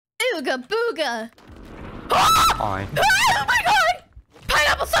Ooga booga! Hi. Oh my god!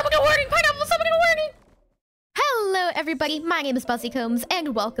 Pineapple summoning a warning! Pineapple summoning a warning! Hello everybody, my name is buzzycombs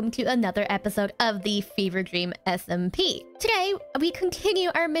and welcome to another episode of the Fever Dream SMP. Today, we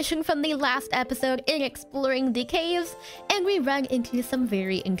continue our mission from the last episode in exploring the caves, and we run into some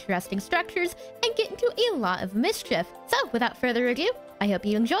very interesting structures and get into a lot of mischief. So, without further ado, I hope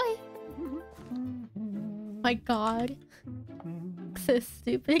you enjoy. My god. So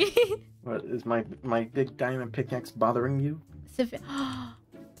stupid. What, is my big diamond pickaxe bothering you? What is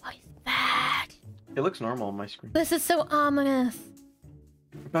that? It looks normal on my screen. This is so ominous.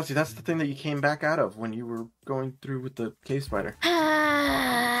 Betsy, that's the thing that you came back out of when you were going through with the cave spider.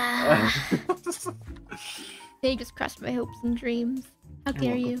 They just crushed my hopes and dreams. How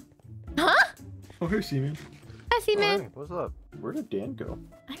dare welcome. you? Huh? Oh, here's Seaman. Hi, Seaman. Hey, what's up? Where did Dan go?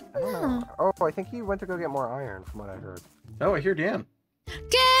 I I don't don't know. know. Oh, I think he went to go get more iron, from what I heard. Oh, I hear Dan.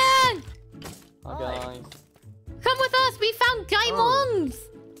 Dan! Hi guys. Come with us! We found diamonds!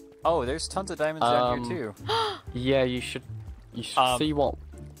 Oh, there's tons of diamonds down here too. Yeah, you should see what.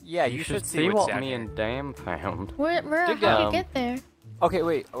 Yeah, You should see what's what down me here. and Dan found. Where how Dig do you down. get there? Okay,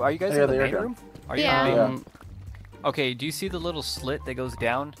 wait. Are you guys Yeah, in the they are main down. room? Are you Yeah. in the main room? Yeah. Okay, do you see the little slit that goes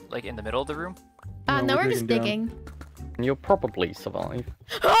down, like in the middle of the room? No, we're just digging digging. You'll probably survive.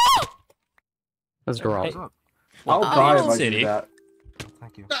 That's Hey, right. what's up? I'll die if I City. do that.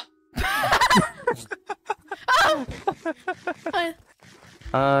 Thank you.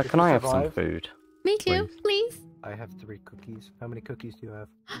 Oh! Can I have some survive? food? Me too, please. I have 3 cookies. How many cookies do you have?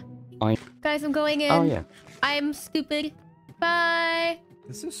 Guys, I'm going in. Oh yeah. I'm stupid. Bye.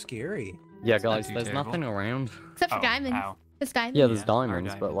 This is scary. Yeah, That's not guys. too There's terrible. nothing around. Except for Oh, diamonds. ow. There's diamonds. Yeah, there's Yeah,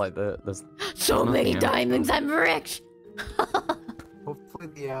 diamonds, our but like there's So many nothing else. diamonds, I'm rich! Hopefully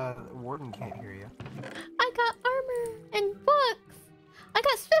the warden can't hear you. I got armor and books. I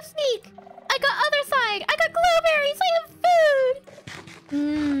got swift sneak. I got other side. I got blueberries. I have food.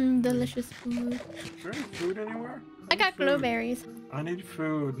 Mmm, delicious food. Is there any food anywhere? I got Food. blueberries. I need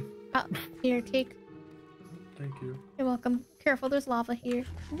food. Oh, here, take. Thank you. You're welcome. Careful, there's lava here.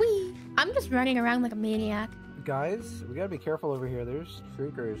 Whee! I'm just running around like a maniac. Guys, we gotta be careful over here. There's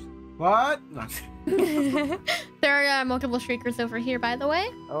shriekers. What? There are multiple shriekers over here, by the way.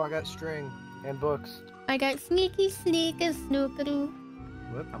 Oh, I got string and books. I got sneaky sneak and snookadoo.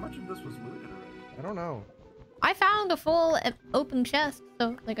 What? How much of this was looted already? I don't know. I found a full open chest,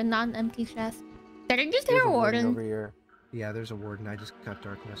 so like a non-empty chest. Did I just hear There's a a warden warden? over here. Yeah, there's a warden. I just got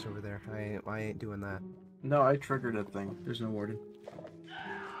darkness over there. I ain't doing that. No, I triggered a thing. There's no warden.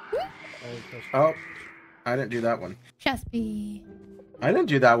 I just- Oh, I didn't do that one. Chest B. I didn't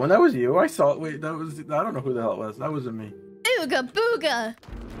do that one. That was you. I saw it. Wait, that was. I don't know who the hell it was. That wasn't me. Ooga booga!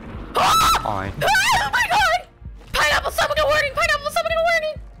 Hi. Oh my god! Pineapple summoning a warning! Pineapple summoning a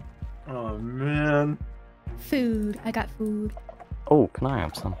warning! Oh man. Food. I got food. Oh, can I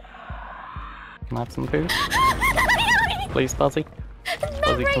have some? Can I have some food? Please, Buzzy. Not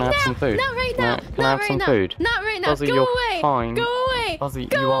Buzzy, right can I have now. some food? Not right now. Can I Not have right some now. food? Not right now. Buzzy, Go you're away. fine. Go away. Buzzy,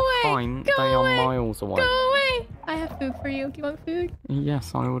 Go you are away. fine. Go They away. are miles away. Go away. I have food for you. Do you want food?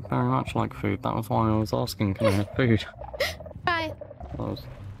 Yes, I would very much like food. That was why I was asking, can I have food? Bye. That was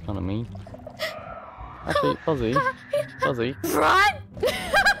kind of mean. Actually, Buzzy, Buzzy, Run!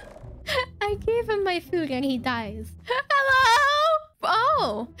 I gave him my food and he dies. Hello?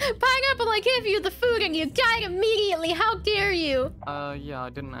 Oh, Pineapple, I gave you the food and you died immediately. How dare you? yeah, I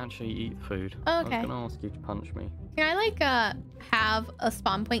didn't actually eat food. I Okay. was gonna ask you to punch me. Can I, like, have a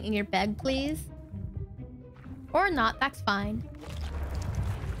spawn point in your bed, please? Or not, that's fine.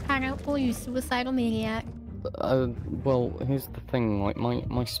 Pineapple, you suicidal maniac. Well, here's the thing, like,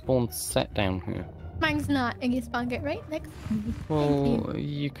 my spawn's set down here. Mine's not, and you spawned it right next to me. Well,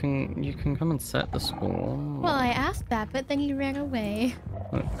 you can come and set the spawn. Well, I asked that, but then you ran away.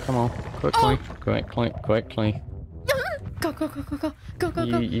 Come on, quickly, quickly. Go, go, go, go, go, go, go,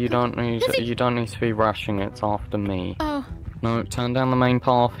 go. You don't need Is it- you don't need to be rushing. It's after me. Oh. No, turn down the main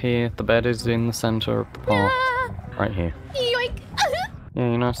path here. The bed is in the center of the path, Ah, right here. yoink.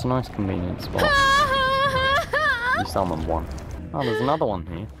 Yeah, you know, it's a nice convenient spot. You summoned one. Oh, there's another one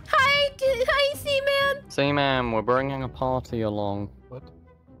here. Hi, Seaman. Seaman, we're bringing a party along. What?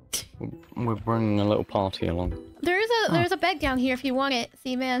 We're bringing a little party along. There's a bed down here if you want it,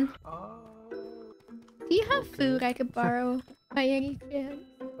 Seaman. Do you have Okay. food I could borrow by any chance?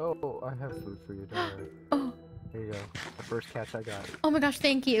 Oh, I have food for you. Don't worry. Oh, Here you go. The first catch I got. oh my gosh,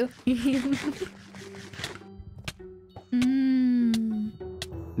 thank you. Mmm.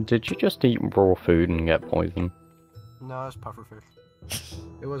 Did you just eat raw food and get poisoned? No, it's pufferfish.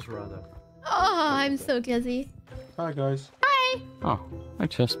 It was raw though. Oh, I'm so dizzy. Hi guys. Hi. Hi! Oh, hi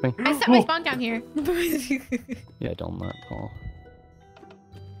Chespy. I set my spawn down here. Yeah, don't let Paul.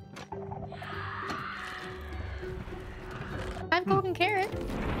 I have golden carrot.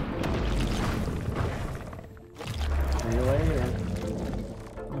 See you later.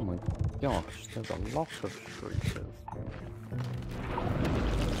 Oh my gosh, there's a lot of creatures.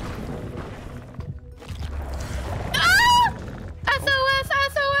 Ah! SOS!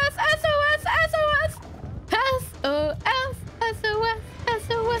 SOS! SOS! SOS! SOS! SOS!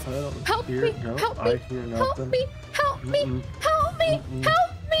 SOS! Help me! Help me! Help me! Help me! Help me!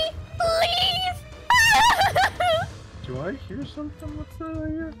 Help me! Please! Do I hear something? What's that I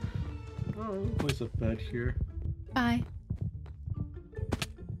hear? Oh, there's a bed here. Bye.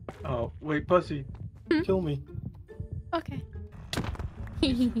 Oh, wait, Buzzy. Kill me. Okay.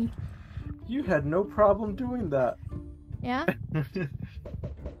 You had no problem doing that. Yeah?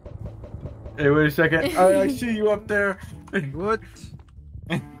 Hey, wait a second. I see you up there. What?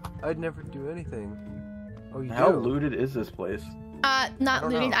 I'd never do anything. Oh, you How do? looted is this place? Not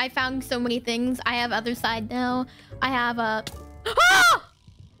don't looted. know. I found so many things. I have other side now. I have a... Ah!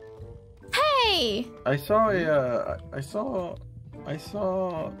 Hey! I saw a, I saw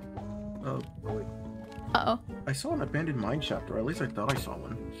Uh-oh. I saw an abandoned mine shaft, or at least I thought I saw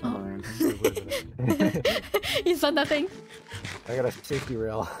one. somewhere around here. You saw nothing. I got a safety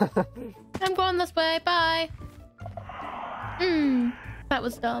rail. I'm going this way. Bye. That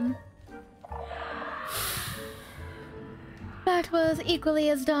was dumb. That was equally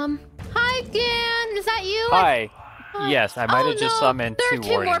as dumb. Hi, Dan. Is that you? Hi. Hi. Yes, I might have just no. summoned There two are two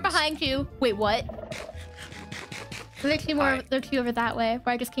more wardens. behind you. Wait, what? There are two more. Hi. There are two over that way,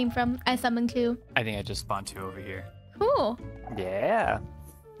 where I just came from. I summoned two. I think I just spawned two over here. Cool. Yeah.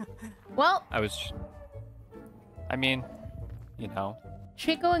 Well, I mean, you know. should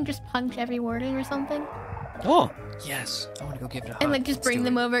we go and just punch every warden or something? Oh! Yes! I want to go give it a hug. And like just Let's bring do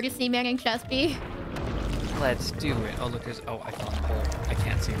them it. over to see Man and Chespy? Let's do it. Oh, look, there's... Oh, I found a hole. I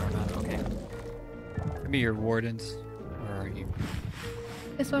can't see where I'm at. Okay. Give me your wardens. Where are you?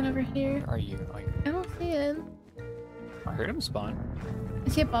 This one over here. Where are you? Oh, I don't see him. I heard him spawn.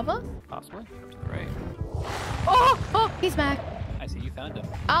 Is he above us? Possibly. To the right. Oh! Oh! He's back. I see you found him.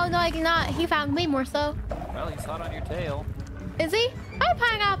 Oh no, I did not. He found me more so. Well, he saw it on your tail. Is he? Hi,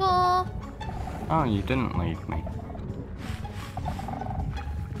 Pineapple! Oh, you didn't leave me.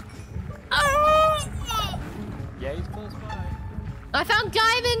 Oh! Yeah, he's close by. I found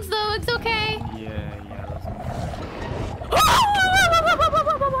diamonds though, it's okay. Yeah, that's...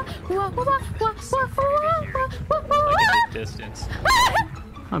 Like at a distance.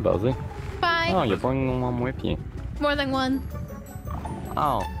 Hi, Buzzy. Bye. Oh, you're bringing one with you. More than one.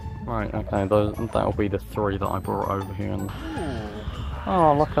 Oh, right, okay, that'll be the three that I brought over here. And...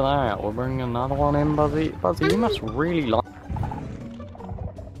 Oh, look at that, we're bringing another one in, Buzzy. Buzzy, you must really like...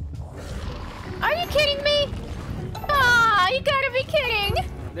 Are you kidding me? Ah, you gotta be kidding.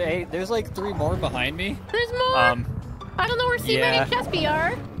 Hey, there's like three more behind me. There's more. I don't know where Seaman yeah. and Chespy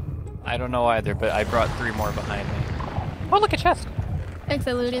are. I don't know either, but I brought three more behind me. Oh, look, a chest! Thanks,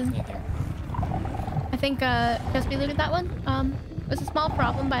 I looted. Right there. I think Chespy looted that one. It was a small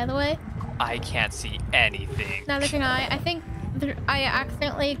problem, by the way. I can't see anything. Neither can I. I think I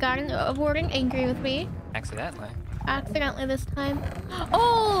accidentally got a warden angry with me. Accidentally. Accidentally this time.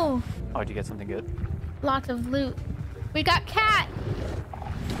 Oh! Oh, did you get something good? Lots of loot. We got cat!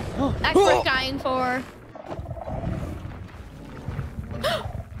 That's what we're dying for.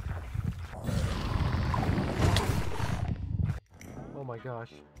 Oh my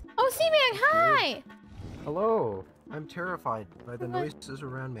gosh. Oh, Seaman, hi! Hello. I'm terrified by the What? noises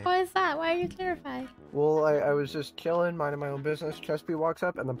around me. Why is that? Why are you terrified? Well, I was just chilling, minding my own business. Chespy walks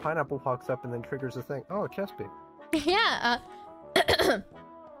up, and then Pineapple walks up, and then triggers the thing. Oh, Chespy. Yeah,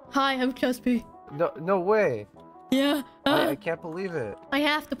 Hi, I'm Chespy. No way. Yeah, I can't believe it. I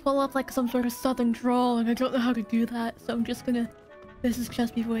have to pull up like some sort of southern drawl, and I don't know how to do that, so I'm just gonna... This is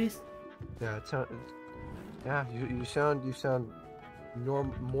Chespy voice. Yeah, yeah, you sound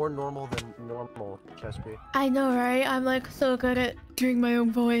more normal than normal, Chespy. I know, right? I'm like so good at doing my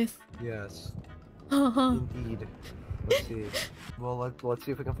own voice. Yes, Haha, indeed. Let's see. Well, let's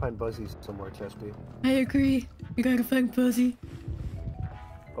see if we can find Buzzy somewhere, Chespy. I agree. We gotta find Buzzy.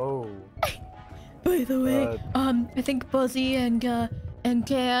 Oh. By the way, I think Buzzy and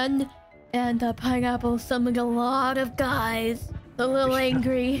Dan and Pineapple summoned a lot of guys. A little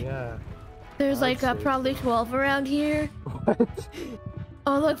angry. Yeah. There's I'd like say probably so. 12 around here. What?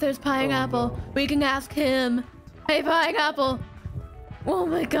 Oh look, there's Pineapple. no. We can ask him. Hey Pineapple. Oh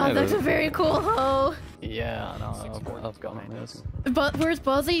my god, Hey, that's a there. very cool hoe. Yeah, I know, Six I've wardens got behind it. us. But where's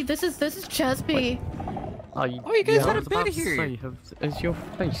Buzzy? This is Chespy. Oh, you guys had a bed here. Say, has your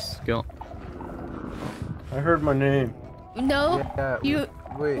face got... I heard my name. No, Yeah, you...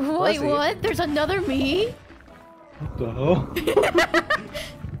 Wait, Wait, Buzzy, what? There's another me? What the hell?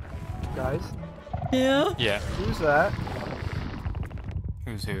 Guys, Yeah? Yeah. who's that?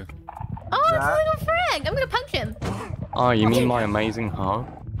 Who's who? Oh, it's a That- little Frank! I'm gonna punch him. Oh, you mean my amazing hug?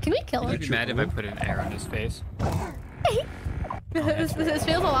 Can we kill Would him? you be mad if I put an arrow in his face? This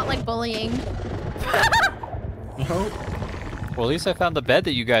feels a lot like bullying. No. Well, at least I found the bed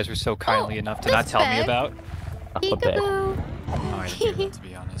that you guys were so kindly enough to not this tell me bed. about. Up a bit. Peekaboo. Oh, I didn't do that, to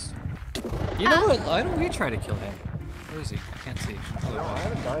be honest. You know what? Why don't we try to kill him? Where is he? I can't see. Oh, No, I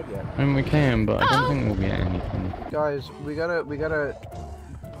haven't died yet. I mean, we can, but I Uh-oh. don't think we'll get anything. Guys, we gotta.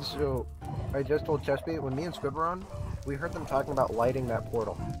 So, I just told Chespy, when me and Squib were on, we heard them talking about lighting that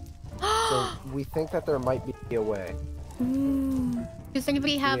portal. So, we think that there might be a way. Ooh. Does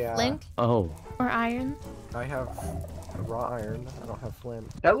anybody have Yeah. flint Oh. or iron? I have raw iron, I don't have flint.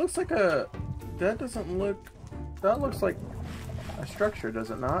 That looks like a... That doesn't look... That looks like a structure,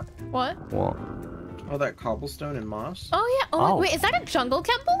 does it not? What? What? Oh, that cobblestone and moss? Oh yeah. Oh, Oh. wait, is that a jungle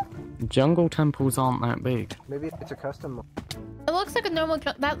temple? Jungle temples aren't that big. Maybe it's a custom. It looks like a normal.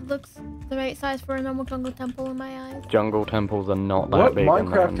 That looks the right size for a normal jungle temple in my eyes. Jungle temples are not that What big.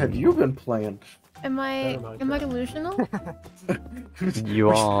 Minecraft have you been playing? Am I Never delusional? You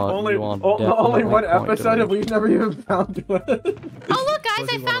are. only you are only definitely one quite episode and delusional. we've never even found it. Oh look, guys!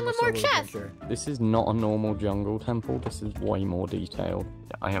 Fuzzy I went found on one a more solo chest. adventure. This is not a normal jungle temple. This is way more detailed.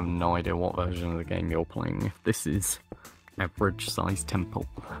 I have no idea what version of the game you're playing. If this is average size temple.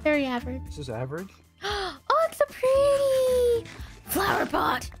 Very average. This is average? Oh, it's so pretty. Flower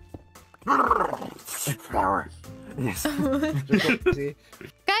pot. Flower. Yes. See?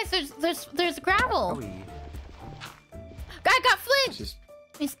 Guys, there's gravel. Oh, I got flint. Just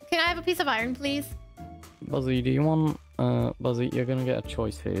Can I have a piece of iron, please? Buzzy, do you want? Buzzy, you're gonna get a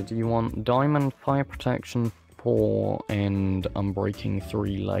choice here. Do you want diamond, fire protection 4, and unbreaking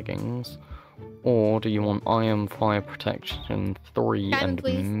 3 leggings, or do you want iron, fire protection 3, Diamond, and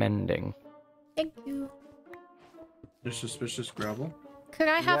please. mending? Thank you. there's suspicious gravel. Could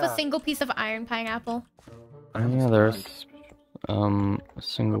I have Yeah. a single piece of iron pineapple? Oh yeah, there's a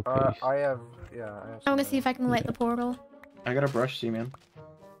single piece. I have, yeah, I have I want to some see if I can light the portal. I got a brush, C-man.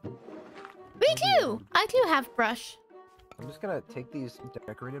 Me too. I do have brush. I'm just gonna take these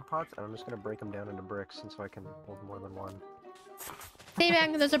decorated pots and I'm just gonna break them down into bricks so I can hold more than one. Hey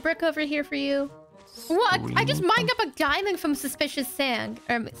man, there's a brick over here for you. What? I just Sweet. mined up a diamond from suspicious sand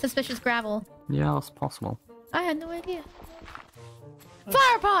or suspicious gravel. Yeah, that's possible. I had no idea.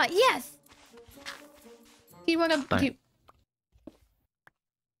 Flower pot, yes. Do you want to? Thanks.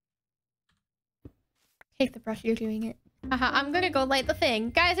 Take the brush. You're doing it. Haha, I'm gonna go light the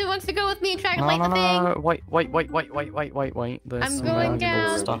thing. Guys, who wants to go with me and try to No, light no, the no, thing? wait. There's I'm some going valuable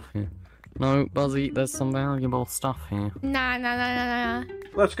down. stuff here. No, Buzzy, there's some valuable stuff here. Nah.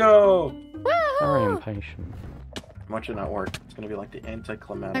 Let's go! Very Woohoo! impatient. Watch it not work. It's gonna be like the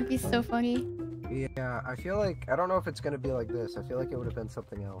anticlimactic. That'd be so funny. Yeah, I feel like, I don't know if it's gonna be like this. I feel like it would have been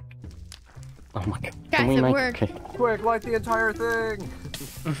something else. Oh my god. Guys, Can we it make worked. okay. Quick, light the entire thing!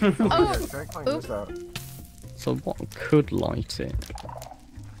 Oh, Yeah, try cleaning this out. So what could light it?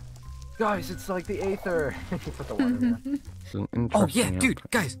 Guys, it's like the Aether! Put the water in there. It's an Oh yeah, interesting dude,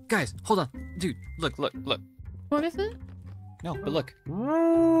 guys, hold on, dude, look. what is it? No, but look.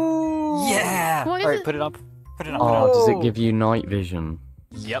 Woo! Yeah. What is All right, it? put it up. Oh, does it Whoa. give you night vision?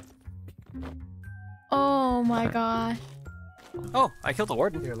 Yep. Oh my gosh. Oh, I killed the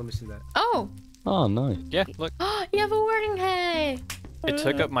warden. Here, let me see that. Oh, Oh, nice. Yeah, look. you have a warding hay. It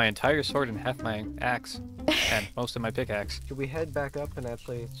took up my entire sword and half my axe, and most of my pickaxe. Should we head back up and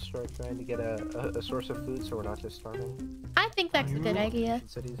actually start trying to get a source of food so we're not just starving? I think that's a good idea. In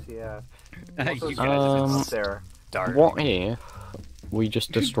cities, yeah. You Also, guys up there. dark. What if we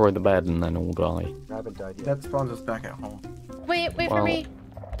just destroy the bed and then all die? I haven't died yet. That spawns us back at home. Wait for Well- me.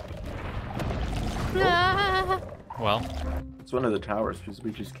 Ah. Well, It's one of the towers because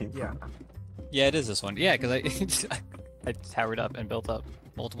we just came Yeah. from. yeah, it is this one. Yeah, because I towered up and built up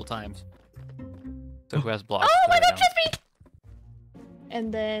multiple times. So who has blocks? Oh my Because I god, don't. Chispy!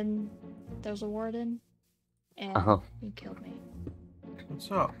 And then there's a warden, and Uh-huh. he killed me.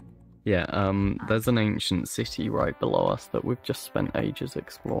 What's up? Yeah, there's an ancient city right below us that we've just spent ages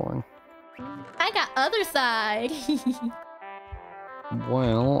exploring. I got other side.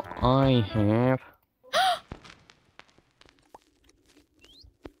 Well, I have...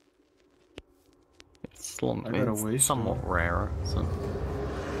 I got a it's waste somewhat rarer, so...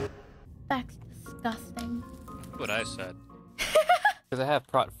 That's disgusting. What I said. Because I have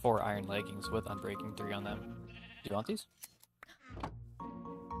brought 4 iron leggings with Unbreaking 3 on them. Do you want these?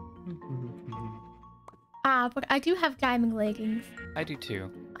 But I do have diamond leggings. I do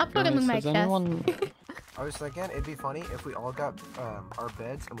too. I'll put them in my Guys, has chest. anyone- I was thinking it'd be funny if we all got our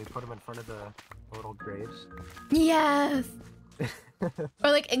beds and we put them in front of the little graves. Yes! Or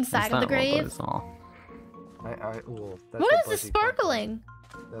like inside Is of the that what grave. those are? Ooh, that's What is this Buzzy sparkling?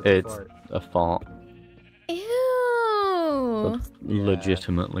 called. That's It's fart. a fart. Ew! That's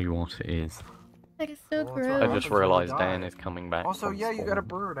legitimately what it is. That is so Well, that's what I gross. happens just when you realized die. Dan is coming back. Also, from yeah, you got a spawn.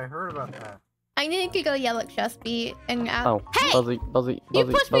 bird. I heard about that. I need to go yell at Chesty and ask. Oh, Hey! Buzzy, You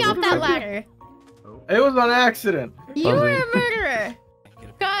pushed me off that ladder! Oh. It was on accident. You were Buzzy. a murderer!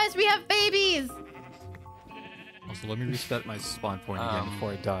 Guys, we have babies! Also, let me reset my spawn point again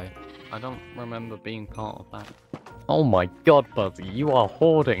before I die. I don't remember being part of that. Oh my god, Buzzy, you are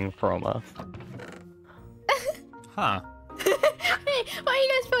hoarding from us. Huh. Hey, why are you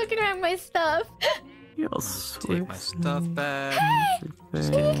guys poking around my stuff? You're Take my stuff back. You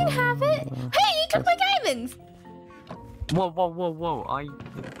can have it! Hey, you took my diamonds! Whoa,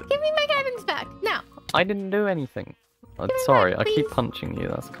 Give me my diamonds back, now! I didn't do anything. me Sorry, back, I keep please. punching you,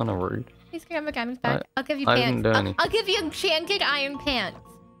 that's kind of rude. Please can I have my diamonds back? I'll give you I pants. didn't do anything. I'll give you enchanted iron pants.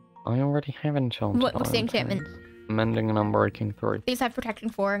 I already have enchanted. What's the iron enchantment? pants. Mending and Unbreaking 3. These have protection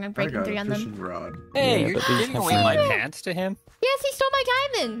 4 and I'm I breaking got 3 a on them. fishing rod. Hey, Yeah, you're but these giving have away some- my pants to him? Yes, he stole my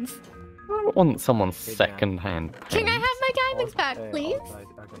diamonds! I don't want someone's Hey, Dan. second-hand Can I have pants. my diamonds back, Hey, please? I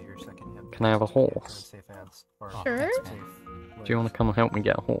got your second hand. Can I have a horse? Safe hands. Or Oh, Sure. thanks, safe man. Do you want to come and help me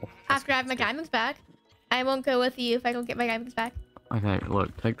get a horse? After I have my diamonds back. I won't go with you if I don't get my diamonds back. Okay,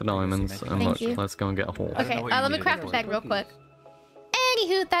 look, take the diamonds and Thank look, you. let's go and get a horse. I don't Okay, know what you let me needed craft it a for. bag real quick.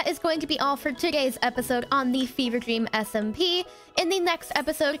 Anywho, that is going to be all for today's episode on the Fever Dream SMP. In the next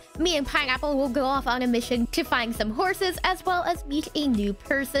episode, me and Pineapple will go off on a mission to find some horses, as well as meet a new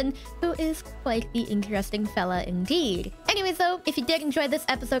person who is quite the interesting fella indeed. Anyways though, if you did enjoy this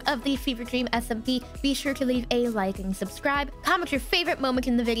episode of the Fever Dream SMP, be sure to leave a like and subscribe, comment your favorite moment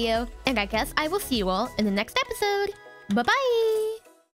in the video, and I guess I will see you all in the next episode. Bye-bye!